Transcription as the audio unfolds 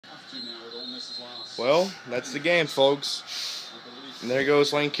Well, that's the game, folks. And there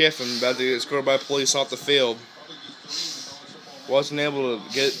goes Lane Kiffin, about to get scored by police off the field. Wasn't able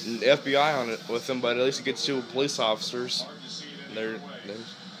to get an FBI on it with him, but at least he gets two police officers.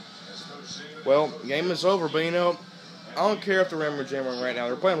 Well, game is over, but I don't care if they're Rammer jamming right now.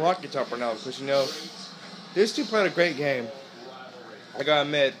 They're playing Rocky Top right now because this team played a great game. I gotta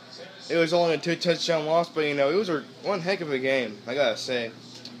admit, it was only a 2-touchdown loss, but it was one heck of a game. I gotta say,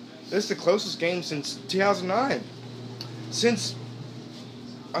 this is the closest game since 2009. This is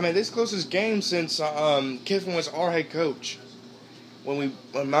the closest game since Kiffin was our head coach. When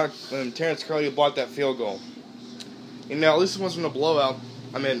Terrence Curley blocked that field goal. At least it wasn't a blowout.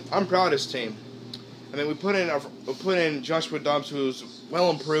 I'm proud of this team. We put in Joshua Dobbs, who's well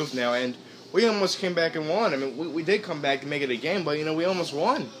improved now, and we almost came back and won. We did come back to make it a game, but we almost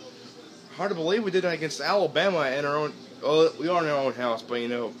won. Hard to believe we did that against Alabama in our own. Oh, we are in our own house, but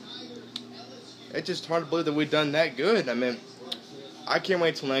it's just hard to believe that we've done that good. I can't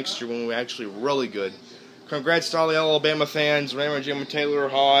wait till next year when we're actually really good. Congrats to all the Alabama fans, Raymond, Jim, Taylor,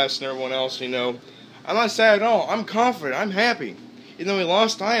 Haas, and everyone else. I'm not sad at all. I'm confident. I'm happy. Even though we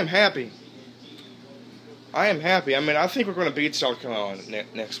lost, I am happy. I think we're going to beat South Carolina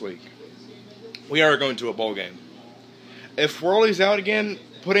next week. We are going to a bowl game. If Worley's out again,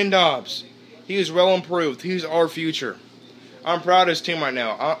 put in Dobbs. He is well improved. He's our future. I'm proud of this team right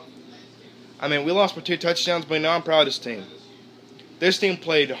now. We lost by 2 touchdowns, but I'm proud of this team. This team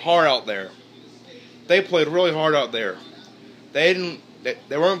played hard out there. They played really hard out there. They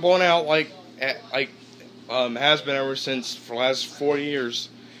weren't blown out like has been ever since for the last 4 years.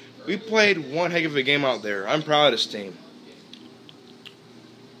 We played one heck of a game out there. I'm proud of this team.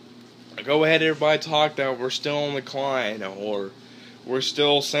 Go ahead, everybody, talk that we're still on the decline, or we're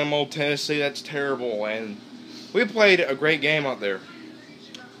still same old Tennessee. That's terrible. And we played a great game out there.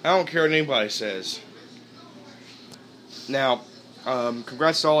 I don't care what anybody says. Now,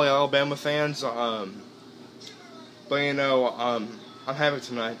 congrats to all the Alabama fans. But I'm happy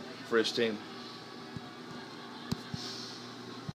tonight for this team.